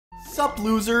Sup,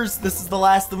 losers? This is the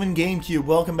last living GameCube.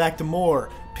 Welcome back to more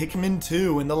Pikmin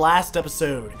 2. In the last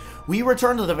episode, we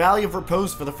returned to the Valley of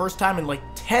Repose for the first time in like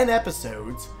 10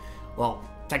 episodes. Well,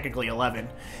 technically 11.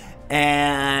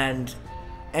 And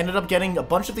ended up getting a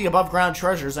bunch of the above ground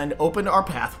treasures and opened our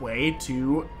pathway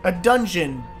to a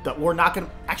dungeon that we're not gonna...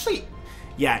 Actually,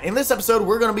 yeah, in this episode,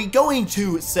 we're gonna be going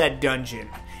to said dungeon.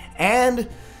 And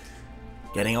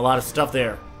getting a lot of stuff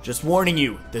there. Just warning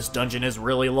you, this dungeon is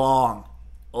really long.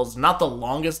 Well, it's not the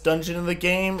longest dungeon in the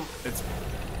game,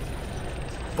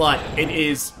 but it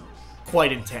is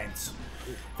quite intense.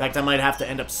 In fact, I might have to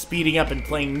end up speeding up and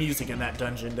playing music in that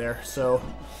dungeon there, so...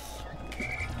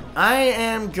 I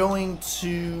am going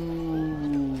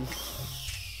to...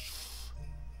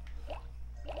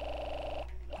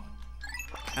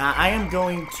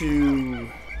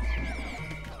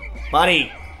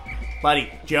 Buddy,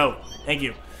 Joe, thank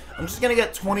you. I'm just gonna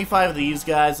get 25 of these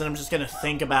guys, and I'm just gonna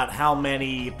think about how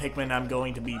many Pikmin I'm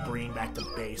going to be bringing back to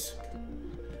base.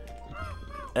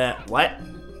 What?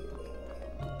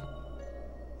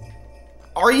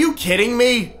 Are you kidding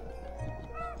me?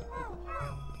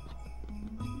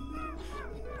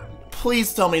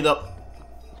 Please tell me the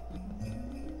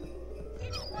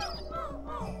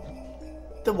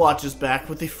watch is back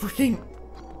with the freaking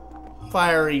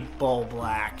fiery ball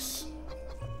blacks.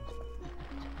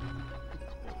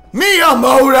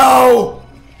 Miyamoto!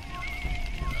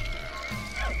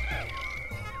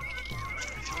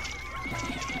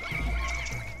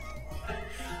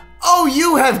 Oh,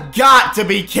 you have got to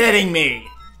be kidding me!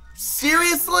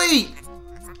 Seriously?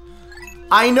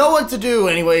 I know what to do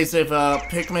anyways. If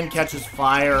Pikmin catches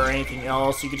fire or anything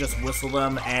else, you can just whistle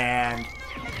them and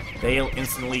they'll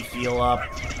instantly heal up.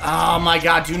 Oh my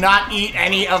god, do not eat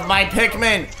any of my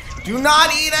Pikmin! Do not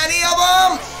eat any of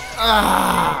them!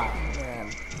 Ah,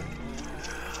 man.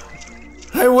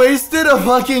 I wasted a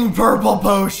fucking purple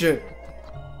potion.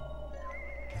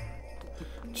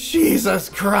 Jesus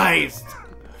Christ.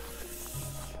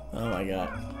 Oh my god.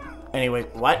 Anyway,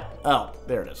 what? Oh,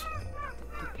 there it is.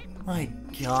 My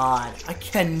god, I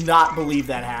cannot believe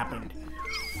that happened.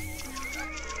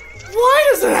 Why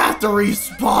does it have to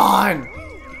respawn?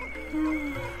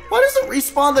 Why does it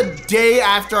respawn the day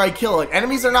after I kill it?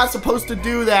 Enemies are not supposed to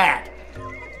do that.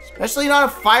 Especially not a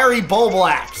fiery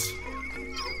Bulblax.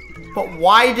 But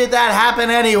why did that happen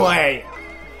anyway?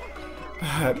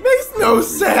 It makes no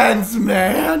sense,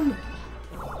 man.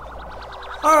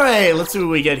 Alright, let's see what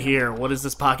we get here. What is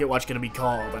this pocket watch going to be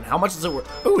called? And how much is it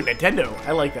worth? Ooh, Nintendo.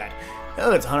 I like that.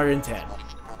 Oh, it's 110.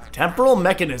 Temporal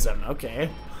mechanism. Okay.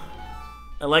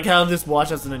 I like how this watch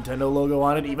has the Nintendo logo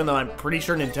on it, even though I'm pretty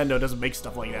sure Nintendo doesn't make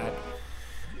stuff like that.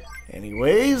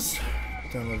 Anyways,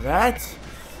 done with that.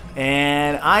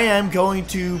 And I am going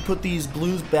to put these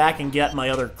blues back and get my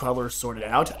other colors sorted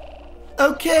out.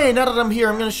 Okay, now that I'm here,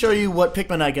 I'm going to show you what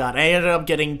Pikmin I got. I ended up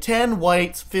getting 10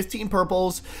 whites, 15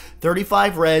 purples,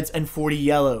 35 reds, and 40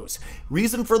 yellows.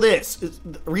 Reason for this,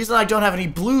 the reason I don't have any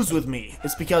blues with me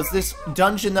is because this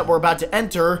dungeon that we're about to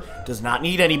enter does not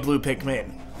need any blue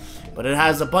Pikmin. But it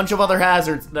has a bunch of other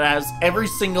hazards that has every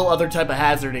single other type of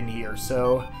hazard in here,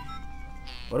 so...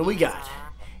 What do we got?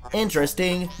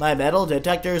 Interesting, my metal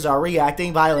detectors are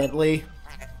reacting violently.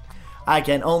 I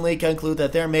can only conclude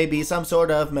that there may be some sort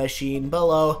of machine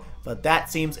below, but that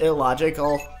seems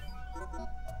illogical.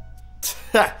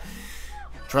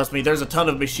 Trust me, there's a ton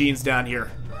of machines down here.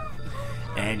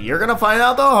 And you're gonna find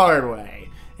out the hard way.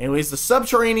 Anyways, the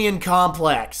subterranean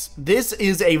complex. This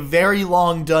is a very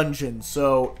long dungeon,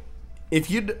 so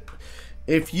if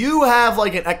you have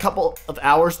like a couple of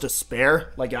hours to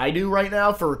spare, like I do right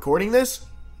now for recording this,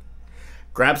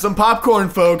 grab some popcorn,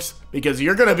 folks, because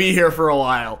you're gonna be here for a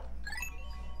while.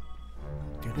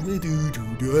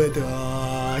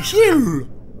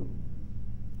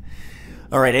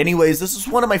 Alright, anyways, this is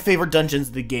one of my favorite dungeons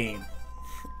of the game.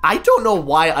 I don't know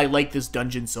why I like this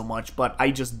dungeon so much, but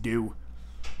I just do.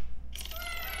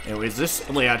 Anyways, this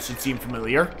layout should seem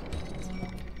familiar.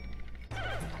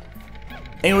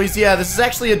 Anyways, yeah, this is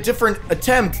actually a different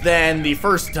attempt than the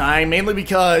first time, mainly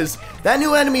because that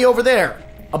new enemy over there,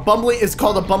 is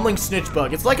called a bumbling snitch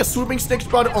bug. It's like a swooping snitch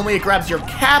bug, only it grabs your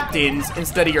captains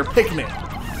instead of your Pikmin.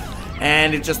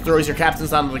 And it just throws your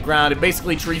captains onto the ground. It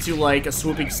basically treats you like a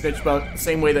swooping snitch bug,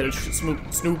 same way that a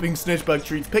snooping snitch bug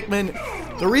treats Pikmin.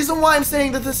 The reason why I'm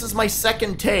saying that this is my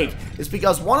second take is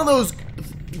because one of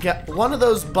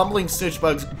those bumbling snitch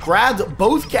bugs grabbed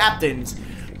both captains,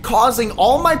 causing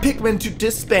all my Pikmin to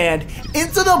disband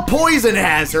into the poison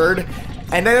hazard,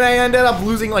 and then I ended up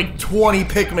losing like 20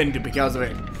 Pikmin because of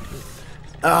it.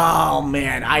 Oh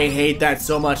man, I hate that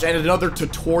so much. And another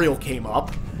tutorial came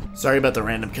up. Sorry about the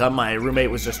random cut. My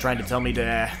roommate was just trying to tell me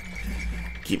to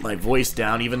keep my voice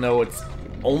down, even though it's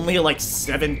only like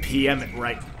 7 p.m.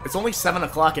 right. It's only 7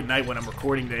 o'clock at night when I'm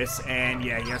recording this, and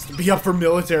yeah, he has to be up for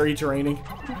military training.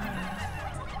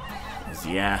 So,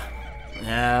 yeah.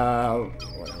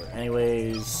 Whatever.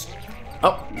 Anyways.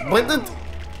 Oh, but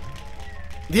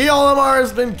the LMR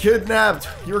has been kidnapped.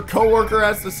 Your coworker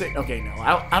has to say. Okay, no,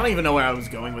 I don't even know where I was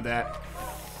going with that.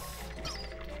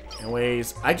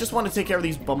 Anyways, I just want to take care of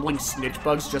these bumbling snitch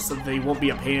bugs just so they won't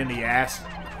be a pain in the ass.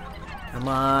 Come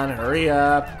on, hurry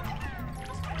up.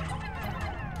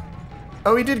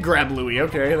 Oh, he did grab Louie.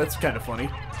 Okay, that's kind of funny.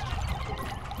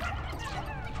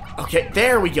 Okay,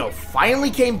 there we go.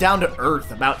 Finally came down to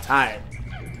earth. About time.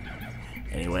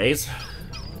 Anyways.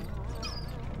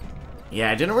 Yeah,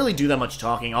 I didn't really do that much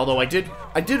talking, although I did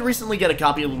recently get a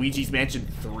copy of Luigi's Mansion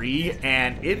 3,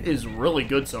 and it is really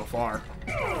good so far.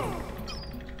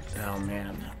 Oh,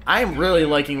 man. I am really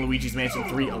liking Luigi's Mansion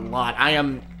 3 a lot. I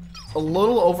am a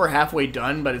little over halfway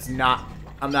done, but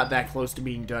I'm not that close to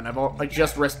being done. I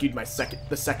just rescued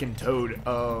the second Toad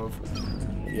of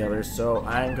the others, so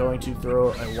I'm going to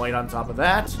throw a white on top of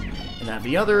that, and have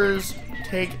the others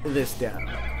take this down.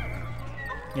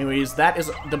 Anyways, that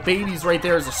is the babies right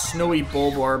there is a snowy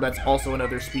bulborb. That's also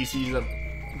another species of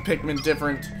Pikmin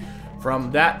different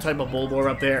from that type of bulborb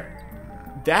up there.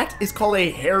 That is called a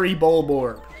hairy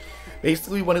bulborb.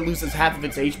 Basically, when it loses half of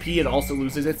its HP, it also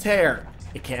loses its hair.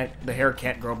 The hair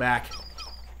can't grow back.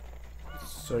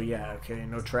 So yeah, okay,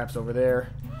 no traps over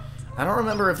there. I don't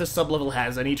remember if this sublevel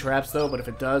has any traps though, but if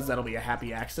it does, that'll be a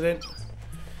happy accident.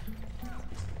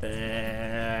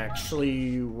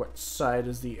 Actually, what side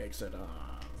is the exit on?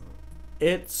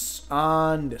 It's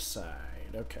on this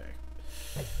side. Okay.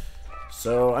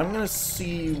 So I'm gonna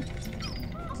see.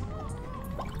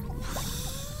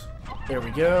 There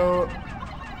we go.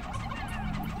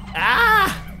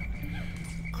 Ah!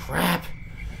 Crap.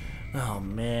 Oh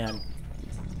man.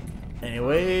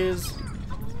 Anyways.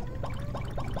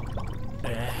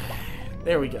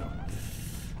 There we go.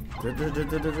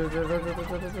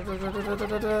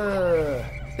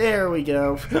 There we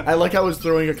go. I like how I was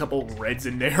throwing a couple reds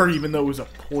in there, even though it was a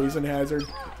poison hazard.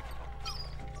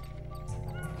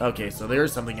 Okay, so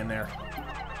there's something in there.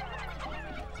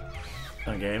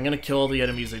 Okay, I'm gonna kill all the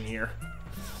enemies in here.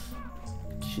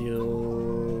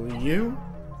 Kill you.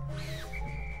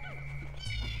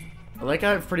 I like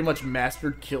how I've pretty much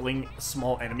mastered killing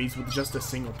small enemies with just a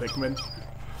single Pikmin.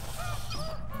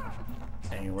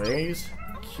 Anyways,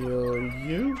 kill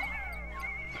you.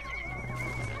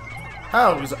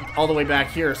 Oh, it was all the way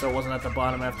back here, so it wasn't at the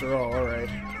bottom after all. Alright.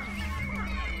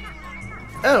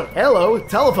 Oh, hello,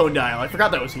 telephone dial. I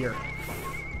forgot that was here.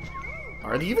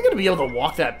 Are they even going to be able to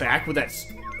walk that back with that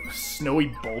snowy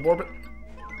bulborb?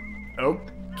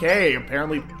 Okay,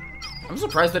 apparently. I'm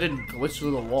surprised that didn't glitch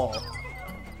through the wall.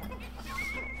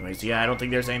 Anyways, yeah, I don't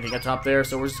think there's anything atop there,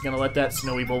 so we're just going to let that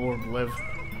snowy bulborb live.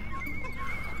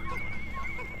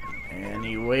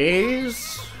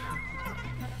 Anyways,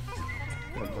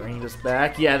 I'm gonna bring this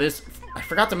back. Yeah, this I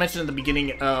forgot to mention at the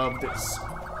beginning of this.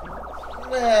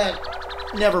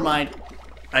 Never mind.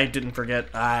 I didn't forget.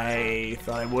 I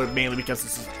thought I would, mainly because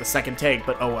this is the second take,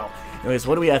 but oh well. Anyways,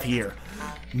 what do we have here?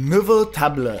 Nouveau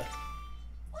table.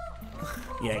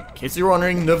 Yeah, in case you're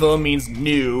wondering, nouveau means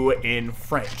new in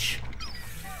French.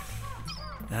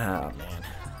 Oh man,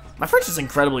 my French is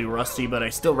incredibly rusty, but I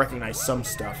still recognize some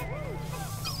stuff.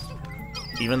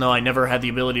 Even though I never had the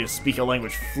ability to speak a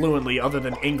language fluently other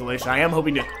than English, I am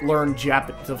hoping to learn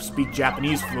to speak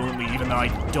Japanese fluently, even though I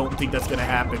don't think that's gonna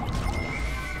happen.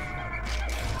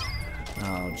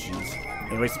 Oh, jeez.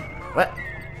 Anyways, what?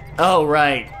 Oh,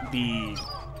 right.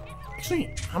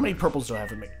 Actually, how many purples do I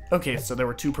have in me? Okay, so there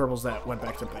were 2 purples that went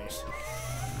back to base.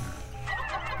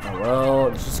 Oh, well,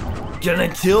 I'm just gonna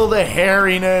kill the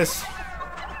hairiness.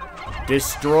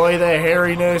 Destroy the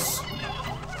hairiness.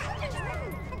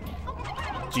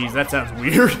 Jeez, that sounds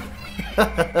weird.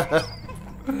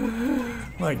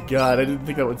 My god, I didn't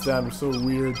think that would sound so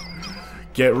weird.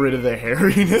 Get rid of the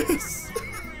hairiness.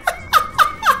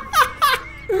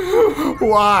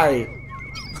 Why?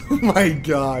 My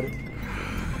god.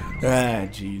 Ah,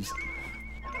 jeez.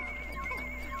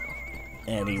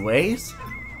 Anyways.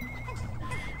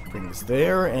 Bring this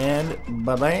there, and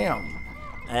ba-bam.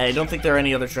 I don't think there are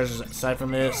any other treasures aside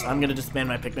from this. I'm gonna disband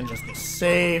my Pikmin just to be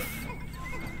safe.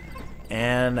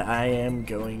 And I am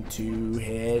going to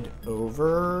head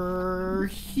over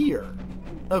here.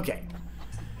 Okay.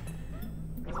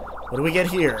 What do we get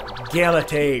here? Gamma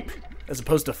tape, as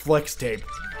opposed to flex tape.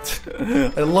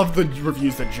 I love the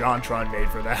reviews that JonTron made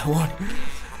for that one.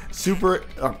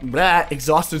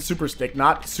 Exhausted super stick,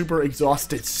 not super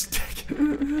exhausted stick.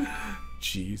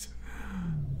 Jeez.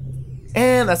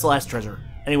 And that's the last treasure.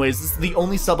 Anyways, this is the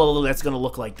only sub-level that's gonna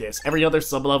look like this. Every other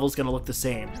sub-level is gonna look the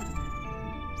same.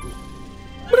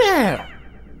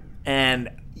 And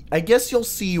I guess you'll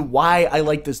see why I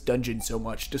like this dungeon so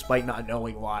much, despite not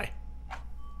knowing why.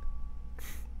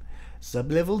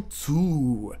 Sub-level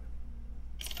 2.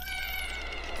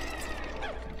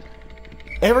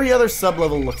 Every other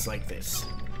sub-level looks like this.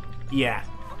 Yeah.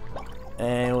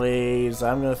 Anyways,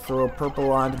 I'm gonna throw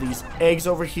purple onto these eggs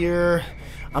over here.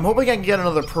 I'm hoping I can get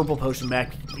another purple potion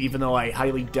back, even though I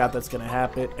highly doubt that's gonna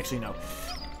happen. Actually, no.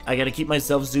 I gotta keep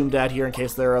myself zoomed out here in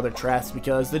case there are other traps,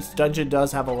 because this dungeon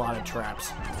does have a lot of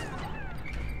traps.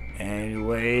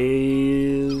 Anyways...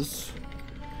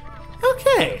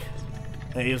 Okay.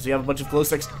 Anyways, we have a bunch of glow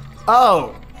sticks.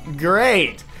 Oh,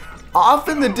 great. Off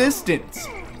in the distance,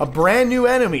 a brand new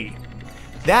enemy.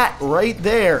 That right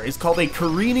there is called a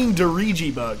careening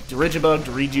Dirigibug.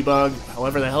 Dirigibug,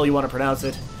 however the hell you want to pronounce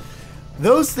it.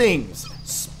 Those things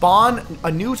spawn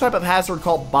a new type of hazard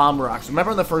called bomb rocks.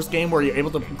 Remember in the first game where you're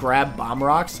able to grab bomb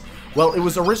rocks? Well, it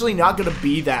was originally not going to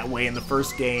be that way in the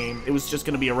first game. It was just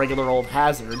going to be a regular old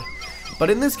hazard. But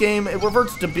in this game, it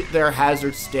reverts to their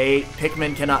hazard state.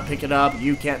 Pikmin cannot pick it up.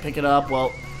 You can't pick it up.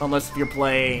 Well, unless if you're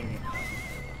playing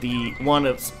the one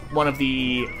of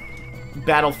the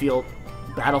battlefield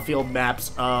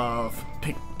maps of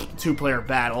two-player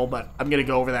battle. But I'm gonna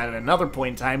go over that at another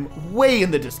point in time, way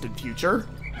in the distant future.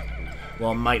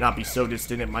 Well, it might not be so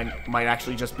distant. It might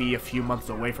actually just be a few months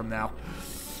away from now.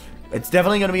 It's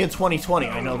definitely gonna be in 2020.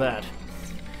 I know that.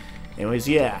 Anyways,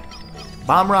 yeah,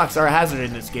 bomb rocks are a hazard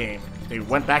in this game. They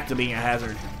went back to being a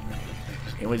hazard.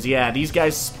 Anyways, yeah, these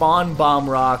guys spawn bomb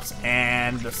rocks,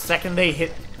 and the second they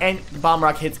hit, bomb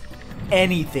rock hits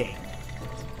anything,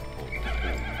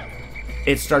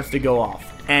 it starts to go off.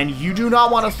 And you do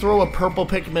not want to throw a purple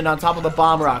Pikmin on top of the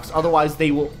bomb rocks, otherwise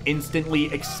they will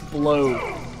instantly explode.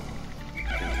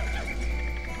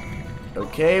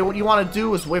 Okay, what you want to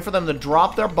do is wait for them to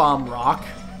drop their bomb rock.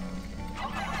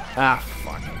 Ah,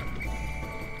 fuck.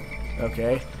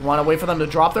 Okay, you want to wait for them to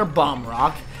drop their bomb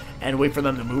rock, and wait for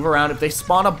them to move around. If they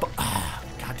spawn a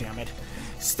God damn it.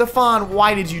 Stefan,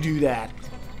 why did you do that?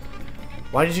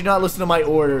 Why did you not listen to my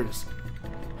orders?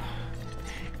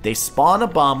 They spawn a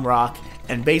bomb rock,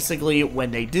 and basically, when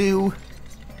they do,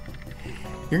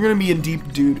 you're gonna be in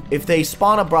deep, dude. If they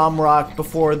spawn a bomb rock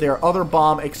before their other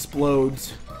bomb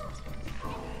explodes,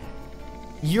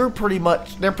 they're pretty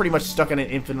much stuck in an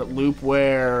infinite loop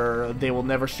where they will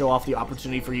never show off the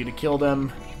opportunity for you to kill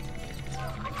them.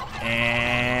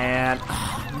 And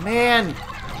man,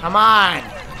 come on,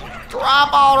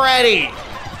 drop already!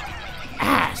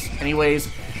 Ass. Anyways,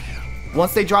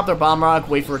 once they drop their bomb rock,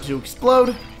 wait for it to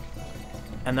explode,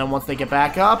 and then once they get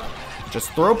back up,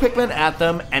 just throw Pikmin at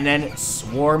them and then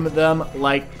swarm them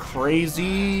like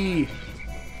crazy.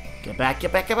 Get back,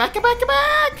 get back, get back, get back, get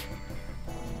back!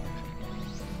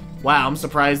 Wow, I'm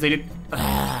surprised they didn't.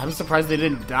 I'm surprised they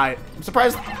didn't die.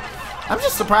 I'm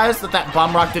just surprised that that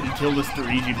bomb rock didn't kill this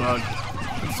Dirigibug,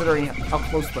 considering how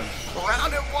close the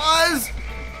ground it was.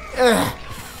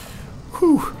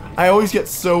 Whew. I always get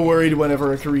so worried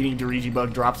whenever a careening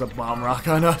Dirigibug drops a bomb rock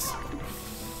on us.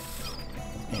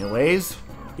 Anyways,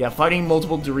 yeah, fighting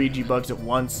multiple Dirigibugs at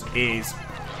once is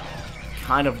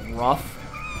kind of rough.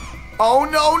 Oh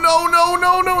no, no, no,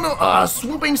 no, no, no!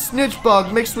 Swooping Snitch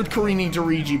Bug mixed with careening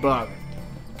Dirigibug.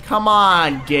 Come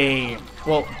on, game.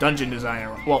 Well, dungeon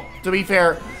designer. Well, to be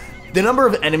fair, the number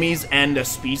of enemies and the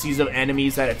species of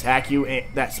enemies that attack you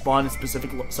that spawn in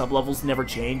specific sublevels never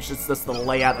change. It's just the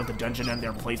layout of the dungeon and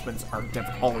their placements are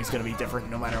always going to be different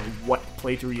no matter what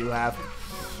playthrough you have.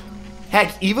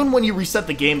 Heck, even when you reset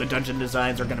the game, the dungeon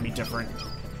designs are going to be different.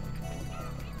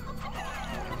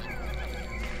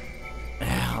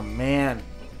 Oh, man.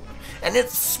 And it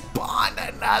spawned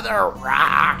another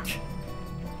rock.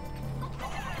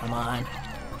 Come on.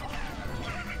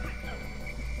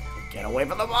 Get away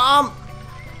from the bomb.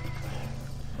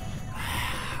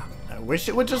 I wish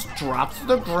it would just drop to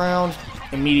the ground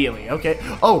immediately. Okay.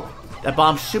 Oh, that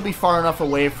bomb should be far enough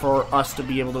away for us to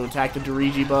be able to attack the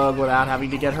Dirigibug without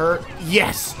having to get hurt.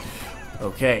 Yes.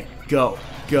 Okay. Go.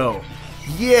 Go.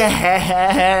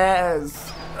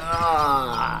 Yes.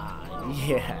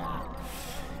 Yeah.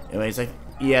 Anyways,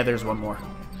 yeah, there's one more.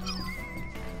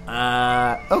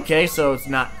 Okay, so it's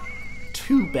not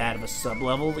too bad of a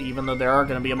sub-level, even though there are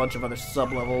going to be a bunch of other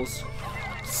sub-levels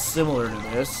similar to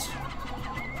this.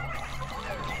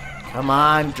 Come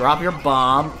on, drop your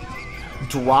bomb.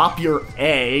 Drop your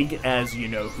egg, as you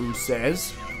know who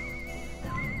says.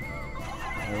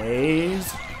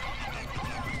 Anyways,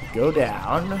 go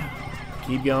down.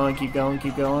 Keep going, keep going,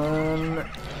 keep going.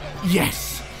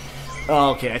 Yes!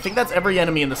 Okay, I think that's every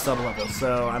enemy in the sub-level,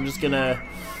 so I'm just gonna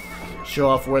show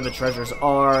off where the treasures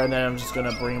are, and then I'm just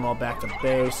gonna bring them all back to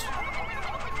base.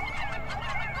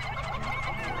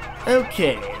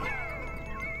 Okay.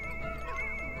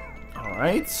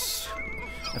 Alright.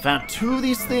 I found 2 of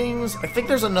these things. I think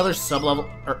there's another sub-level,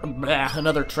 or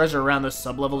another treasure around this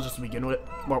sub-level just to begin with.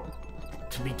 Well,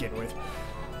 to begin with.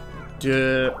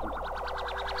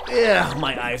 Yeah,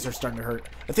 my eyes are starting to hurt.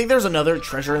 I think there's another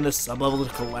treasure in this sub-level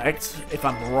to collect. If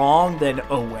I'm wrong, then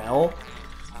oh well.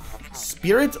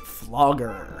 Spirit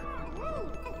Flogger.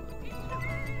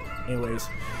 Anyways.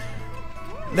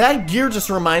 That gear just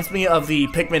reminds me of the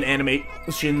Pikmin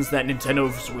animations that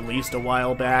Nintendo's released a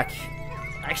while back.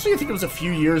 Actually, I think it was a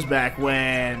few years back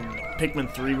when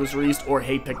Pikmin 3 was released, or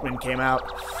Hey Pikmin came out.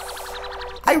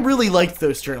 I really liked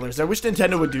those trailers. I wish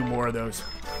Nintendo would do more of those.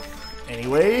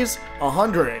 Anyways,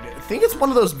 100. I think it's one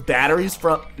of those batteries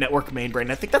from Network Mainbrain.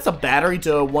 I think that's a battery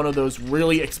to one of those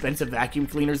really expensive vacuum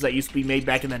cleaners that used to be made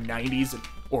back in the 90s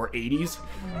or 80s.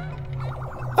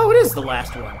 Oh, it is the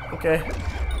last one. Okay.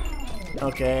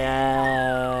 Okay,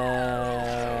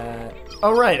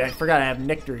 oh, right, I forgot I have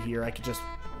Nectar here. I could just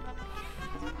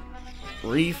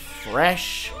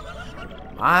refresh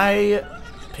my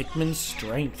Pikmin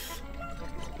strength.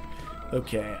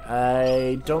 Okay,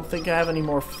 I don't think I have any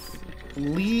more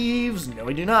leaves. No,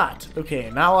 I do not. Okay,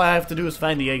 now all I have to do is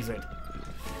find the exit.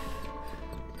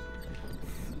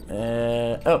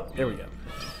 Oh, there we go.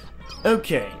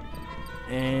 Okay.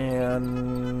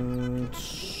 And...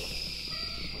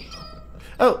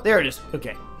 oh, there it is.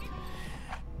 Okay.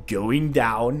 Going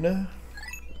down.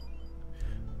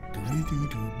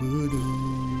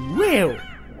 Whew.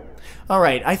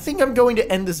 Alright, I think I'm going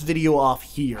to end this video off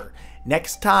here.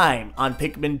 Next time on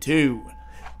Pikmin 2,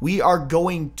 we are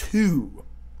going to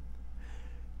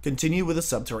continue with the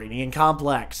subterranean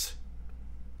complex.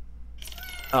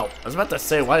 Oh, I was about to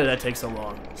say, why did that take so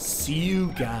long? See you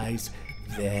guys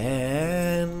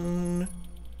then.